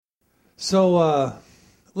So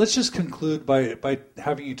let's just conclude by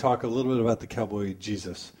having you talk a little bit about the cowboy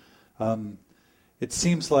Jesus. It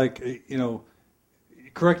seems like,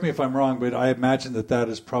 correct me if I'm wrong, but I imagine that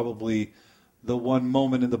is probably the one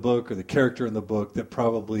moment in the book or the character in the book that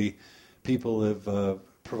probably people have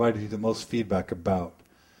provided you the most feedback about.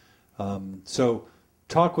 So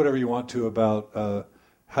talk whatever you want to about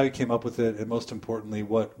how you came up with it, and most importantly,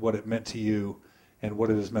 what it meant to you and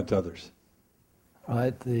what it has meant to others.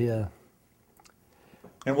 Right.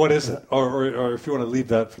 And what is it? Or if you want to leave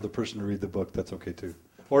that for the person to read the book, that's okay too.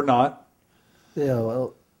 Or not. Yeah,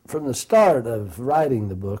 well, from the start of writing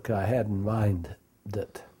the book, I had in mind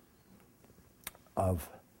that of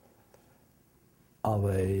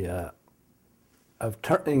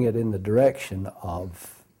turning it in the direction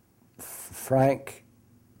of Frank,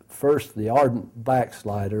 first the ardent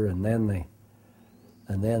backslider, and then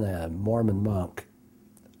a Mormon monk,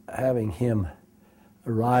 having him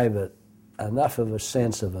arrive at enough of a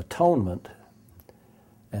sense of atonement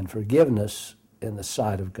and forgiveness in the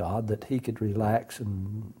sight of God that he could relax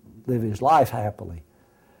and live his life happily,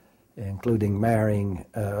 including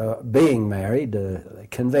being married,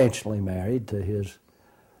 conventionally married to his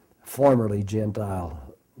formerly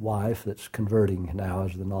Gentile wife that's converting now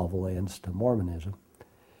as the novel ends to Mormonism.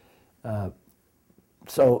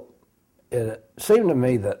 So it seemed to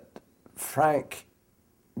me that Frank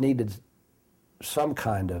needed some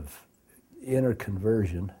kind of inner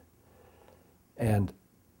conversion, and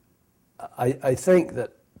I think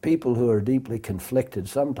that people who are deeply conflicted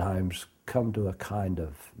sometimes come to a kind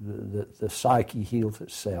of, the psyche heals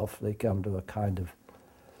itself, they come to a kind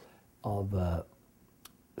of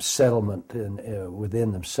settlement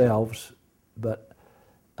within themselves, but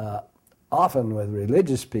often with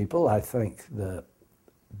religious people, I think the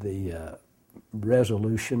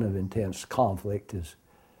resolution of intense conflict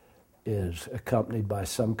is accompanied by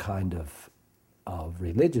some kind of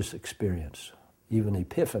religious experience, even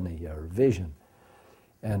epiphany or vision.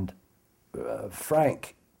 And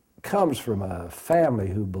Frank comes from a family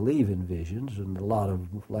who believe in visions, and a lot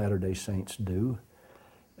of Latter-day Saints do,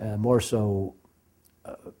 more so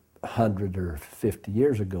 100 or 50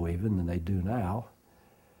 years ago even than they do now.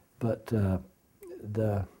 But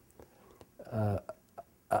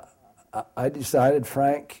I decided,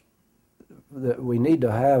 Frank, that we need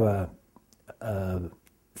to have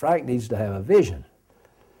Frank needs to have a vision.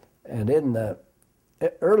 And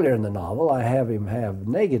earlier in the novel, I have him have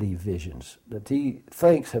negative visions that he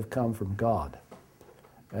thinks have come from God.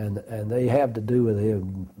 And they have to do with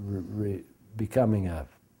him becoming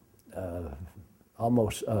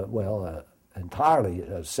entirely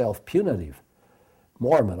a self-punitive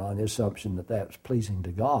Mormon on the assumption that that's pleasing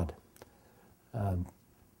to God.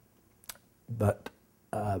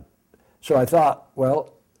 So I thought,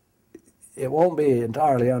 well, it won't be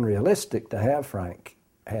entirely unrealistic to have Frank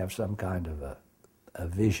have some kind of a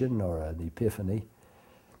vision or an epiphany,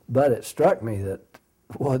 but it struck me that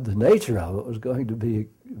the nature of it was going to be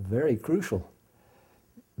very crucial,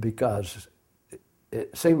 because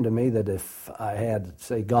it seemed to me that if I had,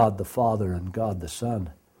 say, God the Father and God the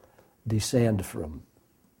Son descend from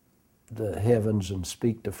the heavens and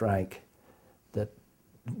speak to Frank, that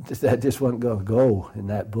just wasn't going to go in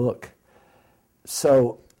that book.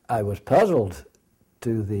 So I was puzzled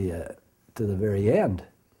to the very end,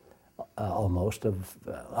 almost.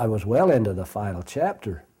 I was well into the final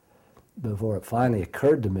chapter before it finally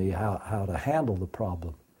occurred to me how to handle the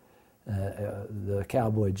problem, the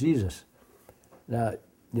cowboy Jesus. Now,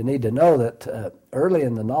 you need to know that early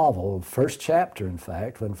in the novel, first chapter, in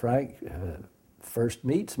fact, when Frank first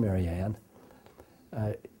meets Marianne,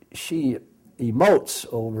 she emotes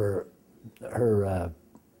over her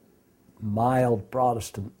mild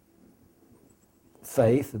Protestant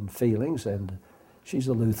faith and feelings, and she's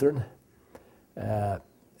a Lutheran,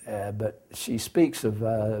 but she speaks of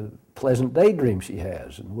a pleasant daydream she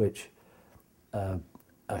has in which a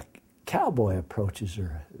cowboy approaches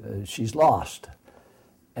her. She's lost,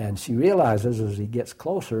 and she realizes as he gets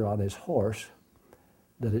closer on his horse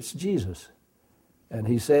that it's Jesus. And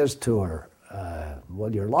he says to her,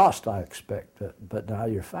 well, you're lost, I expect, but now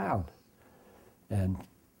you're found. And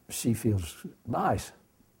she feels nice.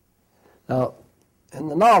 Now, in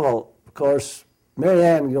the novel, of course,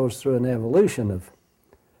 Marianne goes through an evolution of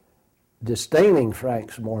disdaining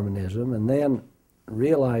Frank's Mormonism and then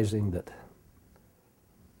realizing that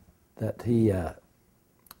he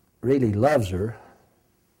really loves her,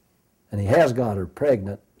 and he has got her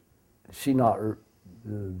pregnant. She not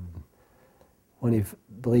when he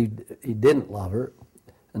believed he didn't love her,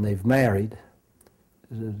 and they've married.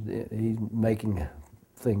 He's making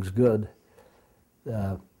things good.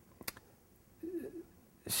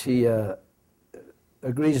 she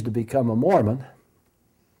agrees to become a Mormon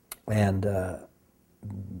and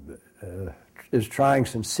is trying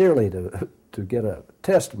sincerely to get a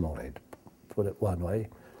testimony, to put it one way.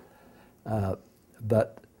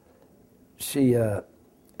 But she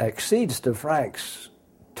accedes to Frank's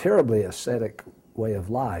terribly ascetic way of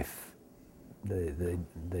life.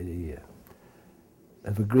 They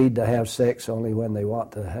have agreed to have sex only when they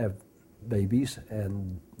want to have babies,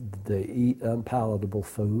 and they eat unpalatable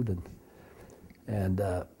food, and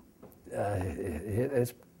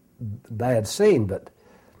it's a bad scene. But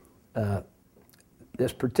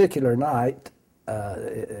this particular night,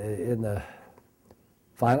 in the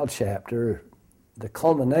final chapter, the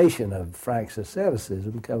culmination of Frank's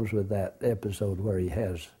asceticism comes with that episode where he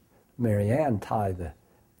has Mary Ann tie the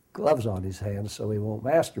gloves on his hands so he won't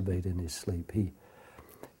masturbate in his sleep.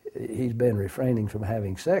 He's been refraining from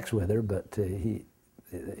having sex with her, but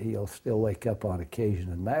he'll still wake up on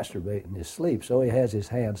occasion and masturbate in his sleep, so he has his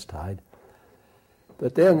hands tied.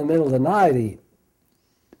 But then in the middle of the night, he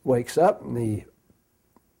wakes up and he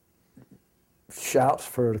shouts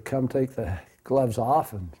for her to come take the gloves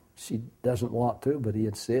off, and she doesn't want to, but he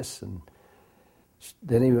insists, and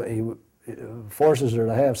then he forces her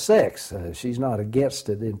to have sex. She's not against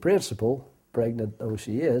it in principle, pregnant though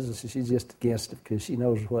she is. She's just against it because she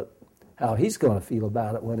knows how he's going to feel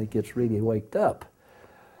about it when he gets really waked up.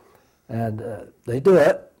 And they do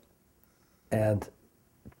it, and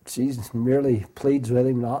she merely pleads with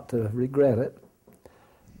him not to regret it.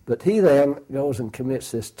 But he then goes and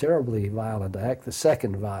commits this terribly violent act, the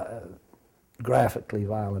second graphically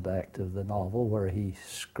violent act of the novel, where he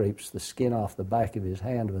scrapes the skin off the back of his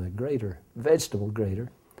hand with a grater, vegetable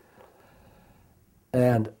grater.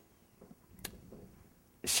 And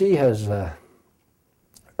she has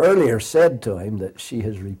earlier said to him that she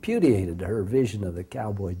has repudiated her vision of the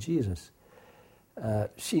cowboy Jesus.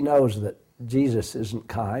 She knows that Jesus isn't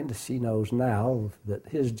kind. She knows now that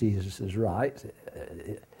his Jesus is right.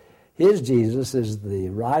 His Jesus is the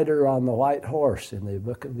rider on the white horse in the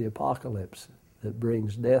book of the Apocalypse that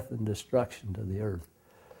brings death and destruction to the earth.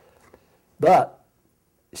 But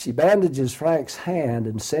she bandages Frank's hand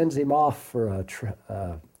and sends him off for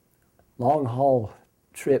a long-haul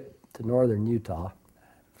trip to northern Utah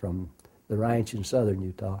from the ranch in southern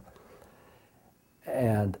Utah,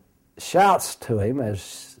 and shouts to him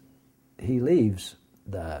as he leaves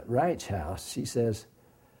the ranch house. She says,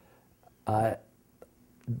 I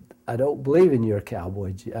don't believe in your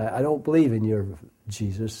cowboy. I don't believe in your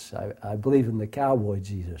Jesus. I believe in the cowboy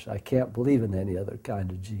Jesus. I can't believe in any other kind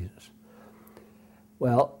of Jesus.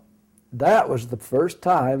 Well, that was the first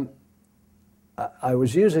time I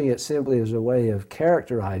was using it simply as a way of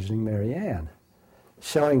characterizing Mary Ann,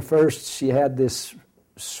 showing first she had this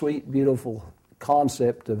sweet, beautiful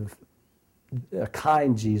concept of a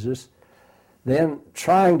kind Jesus, then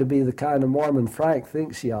trying to be the kind of Mormon Frank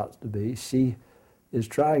thinks she ought to be. She is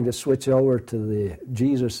trying to switch over to the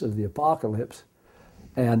Jesus of the Apocalypse,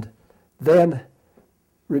 and then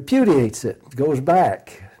repudiates it, goes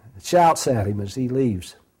back, shouts at him as he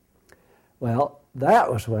leaves. Well,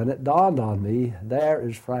 that was when it dawned on me, there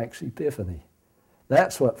is Frank's epiphany.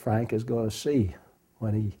 That's what Frank is going to see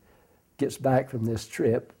when he gets back from this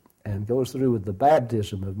trip and goes through with the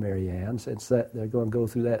baptism of Mary Ann, since that they're going to go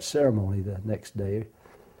through that ceremony the next day.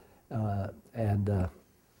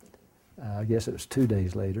 I guess it was 2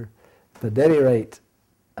 days later. But at any rate,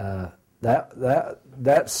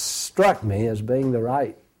 that struck me as being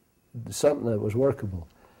something that was workable.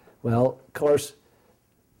 Well, of course,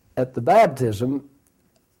 at the baptism,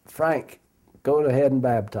 Frank goes ahead and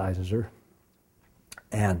baptizes her,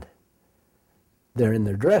 and they're in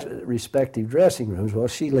their respective dressing rooms. Well,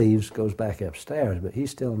 she leaves, goes back upstairs, but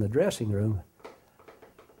he's still in the dressing room,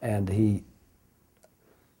 and he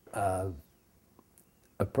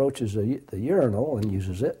approaches the urinal and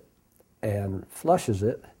uses it and flushes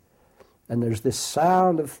it, and there's this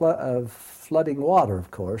sound of flooding water,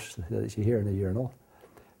 of course, that you hear in a urinal.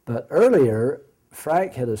 But earlier,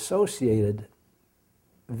 Frank had associated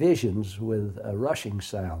visions with a rushing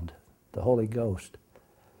sound, the Holy Ghost.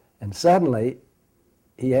 And suddenly,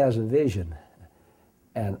 he has a vision,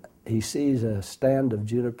 and he sees a stand of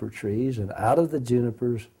juniper trees, and out of the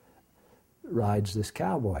junipers rides this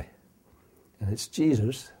cowboy. And it's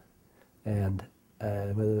Jesus, and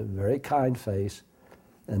with a very kind face.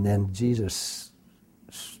 And then Jesus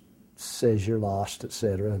says, "You're lost,"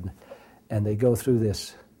 etc. And they go through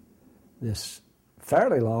this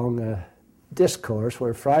fairly long discourse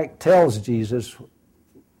where Frank tells Jesus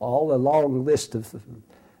all the long list of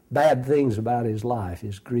bad things about his life,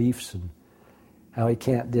 his griefs, and how he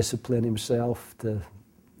can't discipline himself to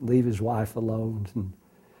leave his wife alone, and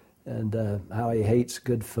and how he hates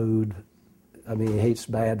good food. I mean, he hates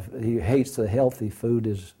the healthy food,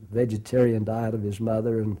 his vegetarian diet of his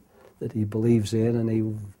mother, and that he believes in, and he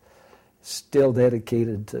still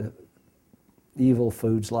dedicated to evil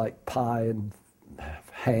foods like pie and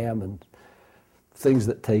ham and things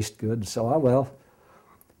that taste good. So, well,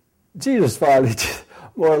 Jesus finally,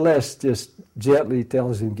 more or less, just gently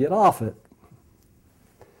tells him, get off it.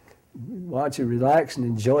 Why don't you relax and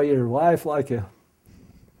enjoy your life like a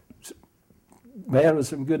man with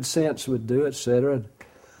some good sense would do, etc.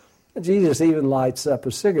 And Jesus even lights up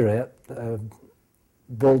a cigarette.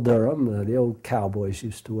 Bull Durham, the old cowboys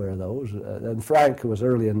used to wear those. And Frank was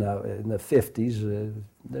early in the 50s.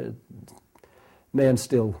 Men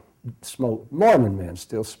still smoked, Mormon men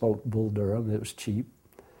still smoked Bull Durham. It was cheap.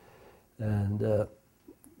 And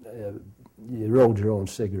you rolled your own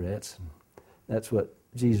cigarettes. That's what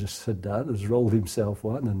Jesus had done, was rolled himself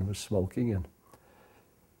one and was smoking. And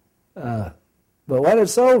but when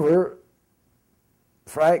it's over,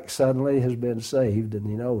 Frank suddenly has been saved, and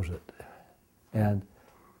he knows it. And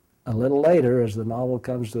a little later, as the novel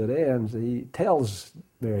comes to an end, he tells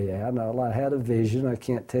Mary Ann, I had a vision, I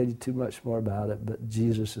can't tell you too much more about it, but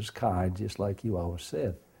Jesus is kind, just like you always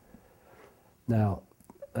said. Now,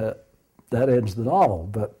 that ends the novel,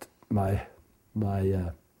 but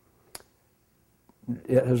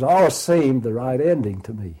it has always seemed the right ending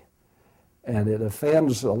to me. And it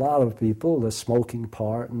offends a lot of people, the smoking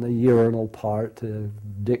part and the urinal part.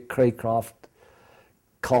 Dick Craycroft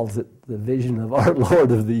calls it the vision of our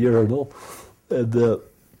Lord of the urinal. And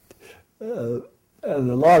a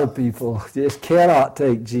lot of people just cannot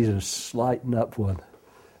take Jesus lighting up one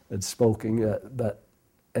and smoking.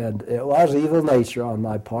 And it was evil nature on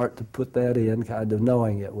my part to put that in, kind of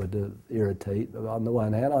knowing it would irritate on the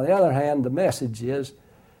one hand. On the other hand, the message is,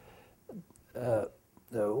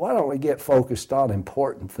 why don't we get focused on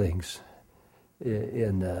important things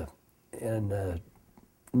in the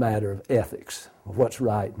matter of ethics, of what's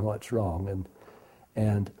right and what's wrong,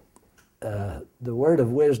 and the word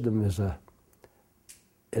of wisdom is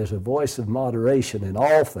a voice of moderation in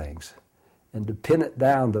all things, and to pin it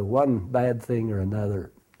down to one bad thing or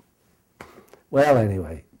another. Well,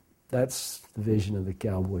 anyway, that's the vision of the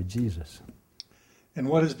cowboy Jesus. And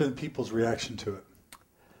what has been people's reaction to it?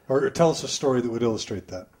 Or tell us a story that would illustrate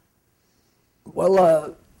that. Well,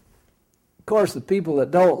 of course, the people that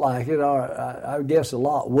don't like it are, I guess a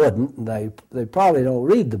lot wouldn't, and they probably don't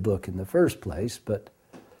read the book in the first place, but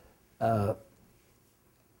I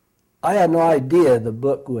had no idea the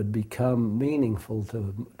book would become meaningful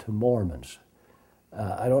to Mormons.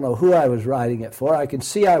 I don't know who I was writing it for. I can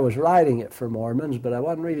see I was writing it for Mormons, but I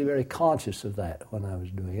wasn't really very conscious of that when I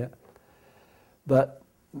was doing it. But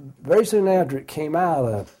very soon after it came out,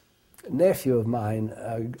 a nephew of mine,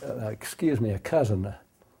 a cousin,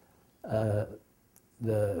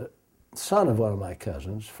 the son of one of my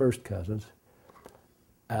cousins, first cousins,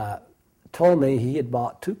 told me he had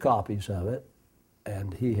bought 2 copies of it,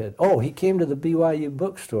 and he came to the BYU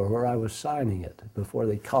bookstore where I was signing it before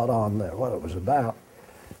they caught on there what it was about.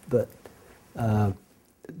 But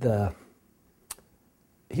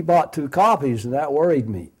he bought 2 copies, and that worried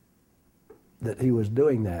me that he was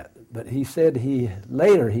doing that. But he said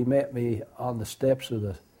later he met me on the steps of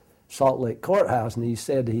the Salt Lake Courthouse, and he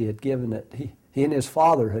said he had given it, he and his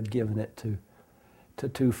father had given it to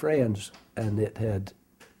 2 friends, and it had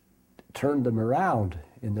turned them around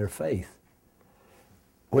in their faith,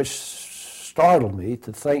 which startled me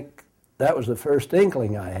to think that was the first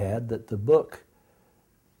inkling I had that the book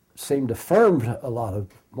seemed to firm a lot of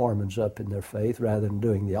Mormons up in their faith rather than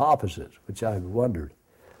doing the opposite, which I wondered.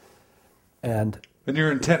 And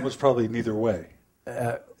your intent was probably neither way.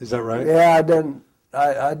 Is that right? Yeah, it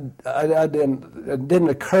didn't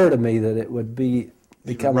occur to me that it would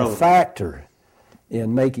become a factor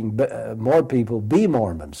in making more people be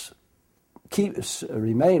Mormons,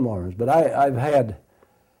 remain Mormons. But I've had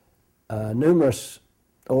numerous,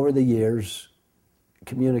 over the years,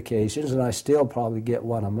 communications, and I still probably get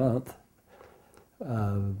one a month,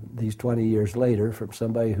 these 20 years later, from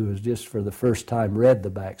somebody who has just for the first time read The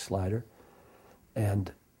Backslider,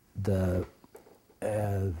 and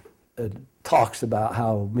it talks about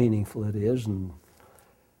how meaningful it is and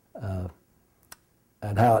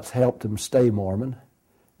how it's helped them stay Mormon.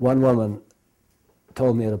 One woman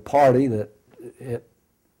told me at a party that it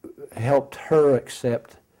helped her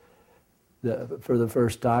accept for the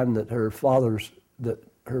first time that her father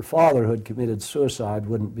who had committed suicide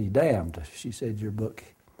wouldn't be damned. She said, your book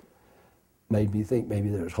made me think maybe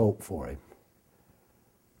there's hope for him.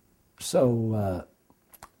 So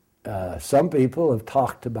some people have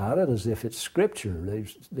talked about it as if it's scripture.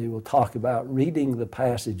 They will talk about reading the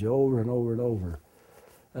passage over and over and over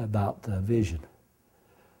about the vision.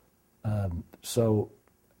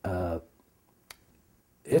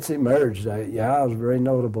 It's emerged. It was a very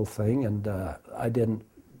notable thing, and I didn't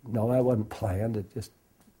know, that wasn't planned. It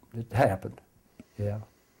happened. Yeah.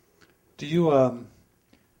 Do you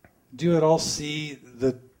at all see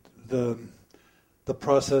the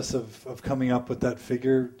process of coming up with that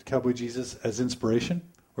figure, Cowboy Jesus, as inspiration,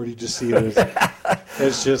 or do you just see it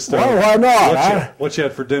as just well, why not? What you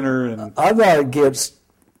had for dinner? And I thought it gets,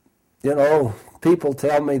 people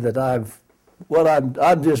tell me that I'm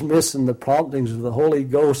just missing the promptings of the Holy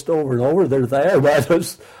Ghost over and over. They're there,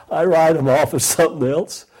 but I write them off as something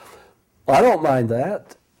else. I don't mind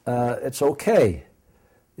that. It's okay.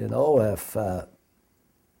 If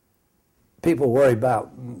people worry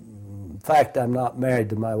about the fact I'm not married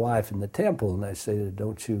to my wife in the temple, and they say,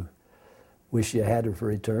 don't you wish you had her for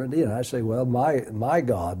eternity? And I say, well, my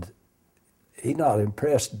God, He's not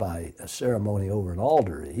impressed by a ceremony over an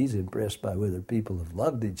altar. He's impressed by whether people have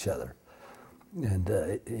loved each other. And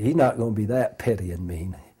He's not going to be that petty and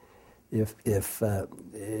mean. If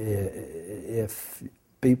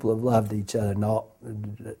people have loved each other,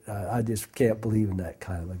 I just can't believe in that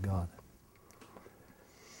kind of a God.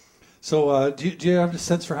 So, do you have a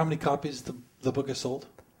sense for how many copies the book has sold?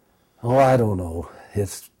 Oh, I don't know.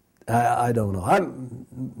 I don't know.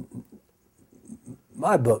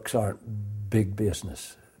 My books aren't big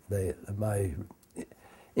business. My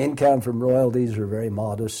income from royalties are very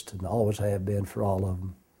modest, and always have been for all of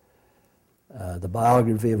them. The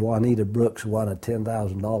biography of Juanita Brooks won a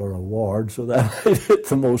 $10,000 award, so that made it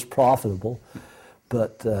the most profitable.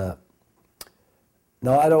 But no,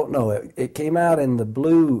 I don't know. It came out in the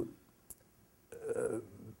blue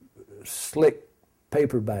slick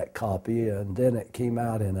paperback copy, and then it came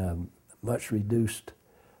out in a much reduced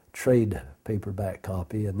trade paperback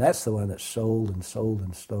copy, and that's the one that's sold and sold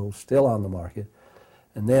and sold, still on the market.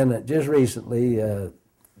 And then just recently,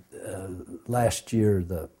 last year,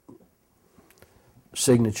 the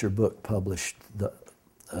Signature book published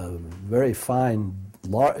a very fine,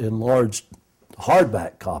 enlarged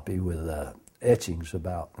hardback copy with etchings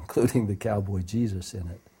including the Cowboy Jesus in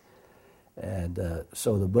it. And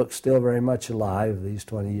so the book's still very much alive these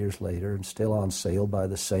 20 years later and still on sale by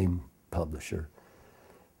the same publisher.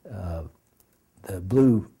 The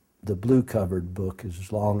blue covered book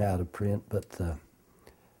is long out of print, but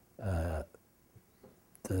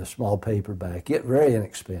the small paperback, very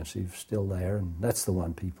inexpensive, still there, and that's the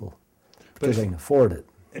one people, because they can afford it.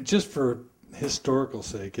 And just for historical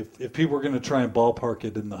sake, if people were going to try and ballpark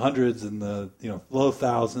it in the hundreds and the low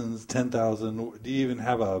thousands, 10,000, do you even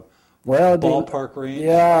have a ballpark range?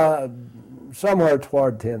 Yeah, somewhere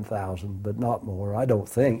toward 10,000, but not more. I don't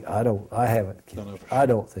think. I haven't. I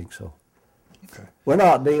don't think so. Okay. We're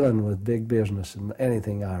not dealing with big business in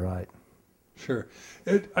anything I write. Sure.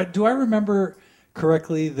 Do I remember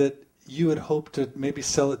correctly that you had hoped to maybe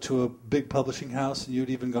sell it to a big publishing house, and you'd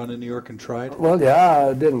even gone to New York and tried? Well, yeah,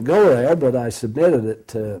 I didn't go there, but I submitted it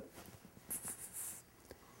to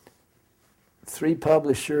 3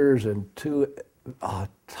 publishers and 2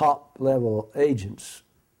 top-level agents,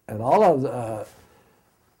 and all of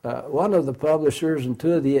one of the publishers and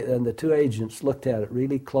the 2 agents looked at it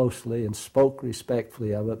really closely and spoke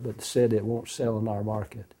respectfully of it, but said it won't sell in our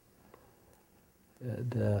market.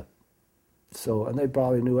 And and they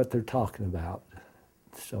probably knew what they're talking about.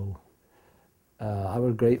 So I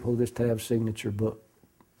was grateful just to have Signature Book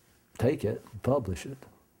take it and publish it.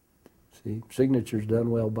 See, Signature's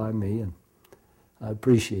done well by me, and I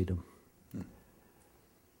appreciate them.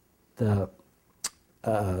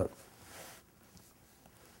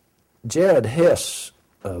 Jared Hess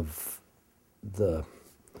of the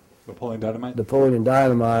Napoleon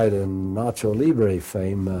Dynamite and Nacho Libre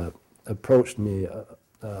fame approached me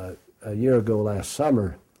a year ago last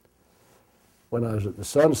summer when I was at the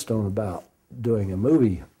Sunstone about doing a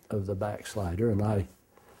movie of The Backslider, and I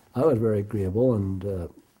was very agreeable, and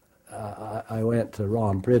I went to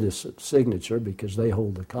Ron Prittis at Signature because they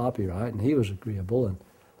hold the copyright, and he was agreeable,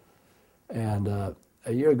 and a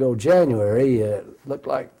year ago January, it looked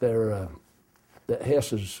like that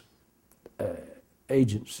Hess's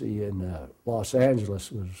agency in Los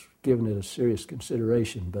Angeles was giving it a serious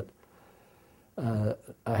consideration, but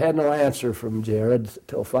I had no answer from Jared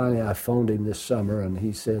till finally I phoned him this summer, and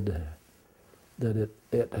he said that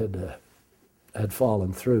it had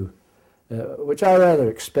fallen through, which I rather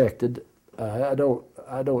expected. I don't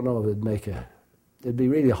know if it'd be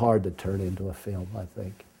really hard to turn into a film, I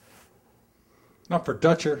think. Not for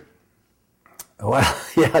Dutcher. Well,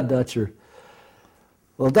 yeah, Dutcher.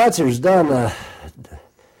 Well, Dutcher's done,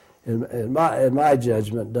 in my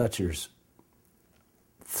judgment, Dutcher's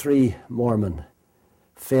 3 Mormon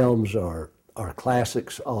films are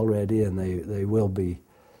classics already, and they will be.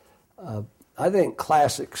 I think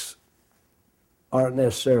classics aren't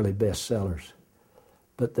necessarily bestsellers,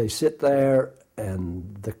 but they sit there,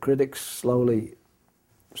 and the critics slowly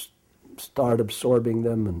start absorbing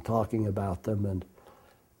them and talking about them,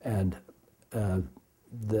 and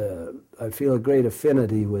I feel a great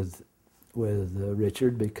affinity with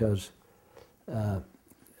Richard because I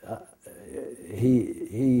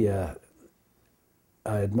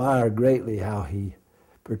admire greatly how he,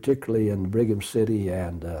 particularly in Brigham City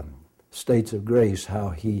and States of Grace, how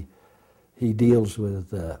he deals with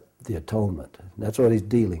the atonement. That's what he's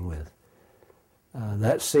dealing with.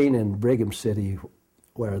 That scene in Brigham City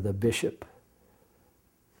where the bishop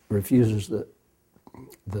refuses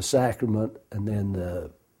the sacrament, and then the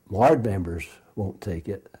ward members won't take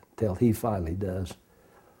it until he finally does.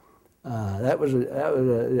 That was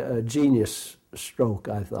a genius stroke,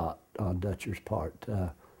 I thought, on Dutcher's part.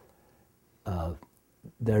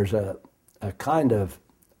 There's a kind of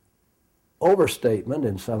overstatement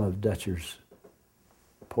in some of Dutcher's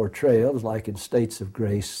portrayals, like in States of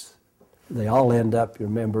Grace. They all end up, you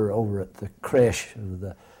remember, over at the creche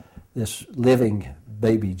of this living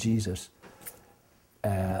baby Jesus.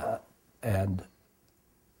 And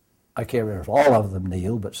I can't remember if all of them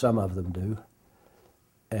kneel, but some of them do.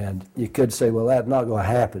 And you could say, well, that's not going to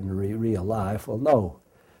happen in real life. Well, no.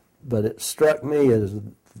 But it struck me as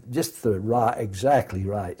just the exactly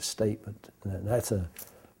right statement. And that's a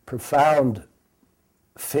profound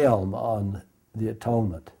film on the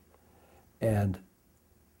atonement. And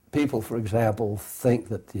people, for example, think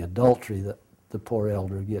that the adultery that the poor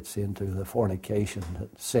elder gets into, the fornication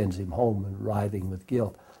that sends him home and writhing with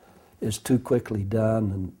guilt, is too quickly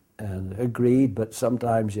done and agreed, but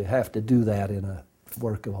sometimes you have to do that in a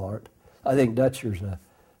work of art. I think Dutcher's a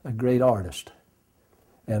great artist.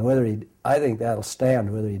 And I think that'll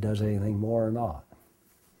stand whether he does anything more or not.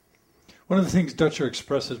 One of the things Dutcher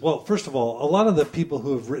expresses, well, first of all, a lot of the people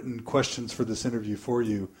who have written questions for this interview for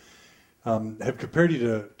you have compared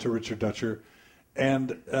you to Richard Dutcher,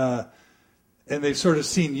 and they've sort of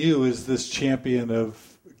seen you as this champion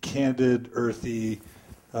of candid, earthy,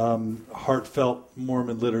 heartfelt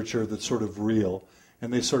Mormon literature that's sort of real,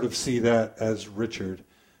 and they sort of see that as Richard,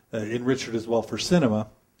 in Richard as well for cinema.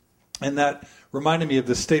 And that reminded me of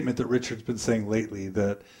the statement that Richard's been saying lately,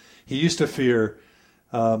 that he used to fear,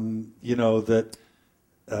 that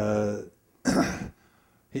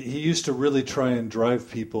he used to really try and drive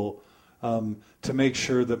people to make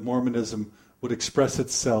sure that Mormonism would express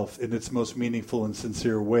itself in its most meaningful and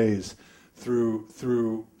sincere ways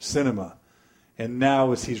through cinema. And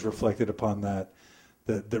now, as he's reflected upon that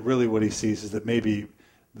really what he sees is that maybe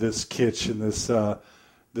this kitsch and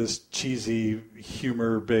this cheesy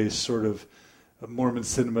humor-based sort of Mormon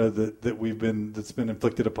cinema that's been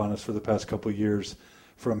inflicted upon us for the past couple of years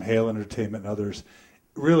from Hale Entertainment and others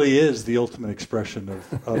really is the ultimate expression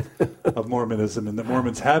of Mormonism, and that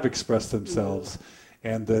Mormons have expressed themselves,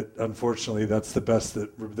 and that unfortunately that's the best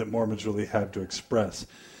that Mormons really have to express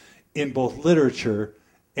in both literature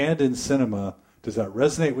and in cinema. Does that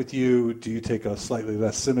resonate with you? Do you take a slightly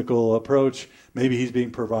less cynical approach? Maybe he's being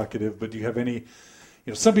provocative, but do you have any?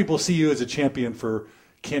 Some people see you as a champion for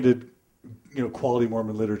candid, quality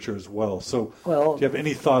Mormon literature as well. So, do you have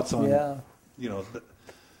any thoughts on? Yeah.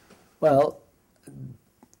 Well,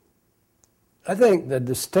 I think the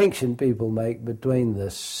distinction people make between the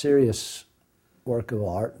serious work of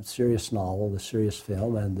art, the serious novel, the serious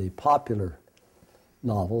film, and the popular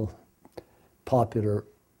novel,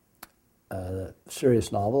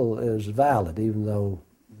 serious novel is valid, even though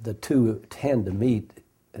the two tend to meet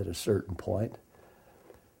at a certain point.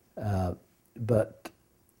 But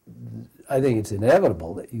I think it's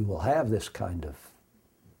inevitable that you will have this kind of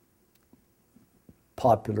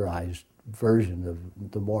popularized version of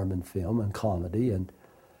the Mormon film and comedy,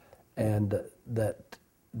 and that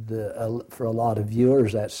for a lot of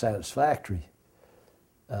viewers that's satisfactory.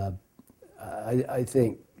 I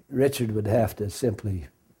think Richard would have to simply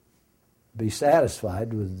be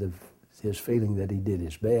satisfied with his feeling that he did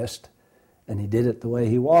his best, and he did it the way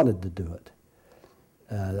he wanted to do it.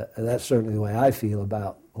 That's certainly the way I feel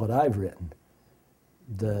about what I've written.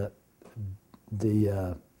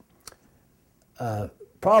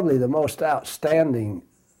 Probably the most outstanding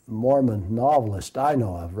Mormon novelist I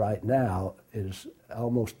know of right now is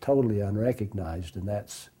almost totally unrecognized, and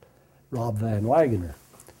that's Rob Van Wagener.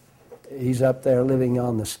 He's up there living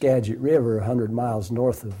on the Skagit River 100 miles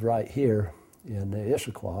north of right here in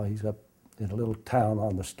Issaquah. He's up in a little town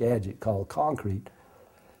on the Skagit called Concrete.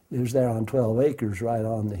 He was there on 12 acres, right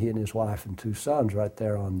on he and his wife and 2 sons, right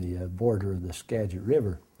there on the border of the Skagit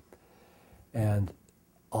River. And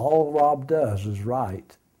all Rob does is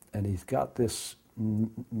write, and he's got this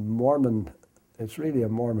Mormon, it's really a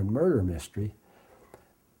Mormon murder mystery,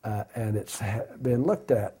 and it's been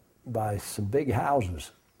looked at by some big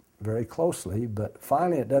houses very closely, but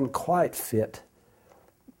finally it doesn't quite fit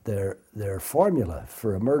their formula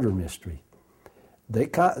for a murder mystery. They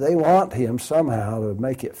want him somehow to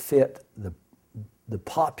make it fit the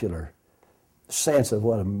popular sense of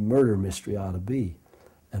what a murder mystery ought to be.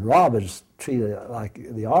 And Rob is treated like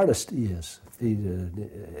the artist he is. He's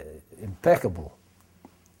an impeccable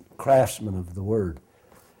craftsman of the word.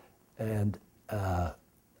 And I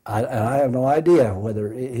have no idea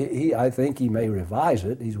whether I think he may revise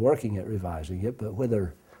it. He's working at revising it, but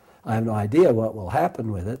I have no idea what will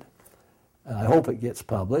happen with it. I hope it gets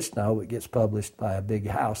published. I hope it gets published by a big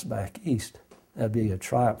house back east. That'd be a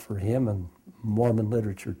triumph for him and Mormon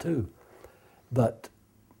literature too. But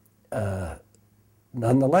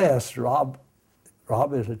nonetheless, Rob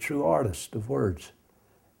is a true artist of words,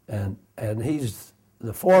 and he's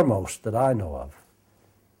the foremost that I know of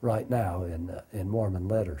right now in Mormon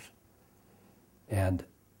letters. And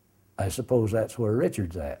I suppose that's where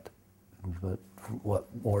Richard's at. But what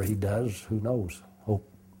more he does, who knows?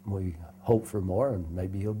 We hope for more, and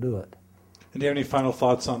maybe he'll do it. And do you have any final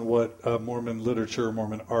thoughts on what Mormon literature,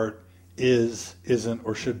 Mormon art is, isn't,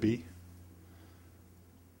 or should be?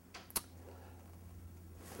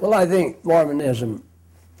 Well, I think Mormonism,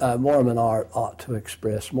 Mormon art ought to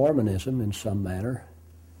express Mormonism in some manner.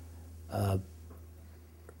 The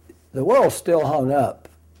world's still hung up,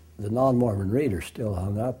 the non-Mormon reader's still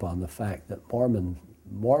hung up on the fact that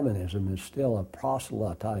Mormonism is still a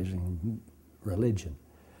proselytizing religion.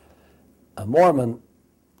 A Mormon,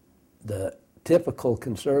 the typical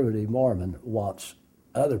conservative Mormon, wants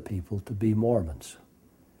other people to be Mormons.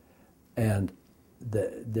 And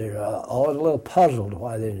they're always a little puzzled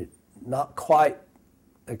why they're not quite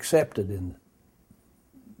accepted in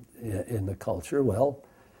the culture. Well,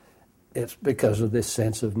 it's because of this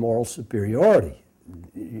sense of moral superiority.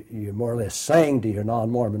 You're more or less saying to your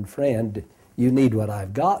non-Mormon friend, you need what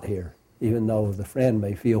I've got here, even though the friend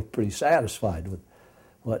may feel pretty satisfied with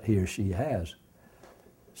what he or she has.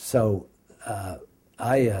 So I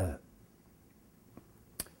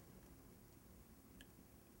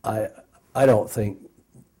don't think,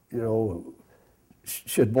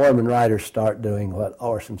 should Mormon writers start doing what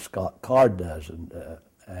Orson Scott Card does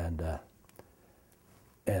and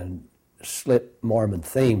slip Mormon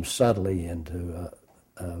themes subtly into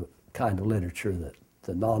a kind of literature that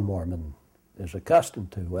the non-Mormon is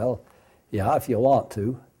accustomed to? Well, yeah, if you want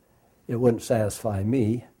to. It wouldn't satisfy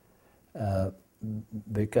me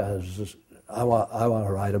because I want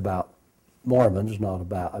to write about Mormons, not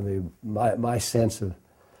about, my sense of,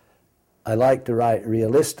 I like to write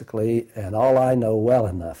realistically, and all I know well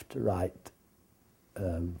enough to write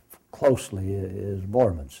closely is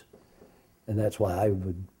Mormons. And that's why I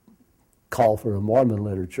would call for a Mormon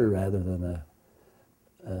literature rather than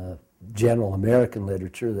a general American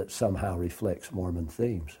literature that somehow reflects Mormon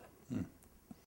themes.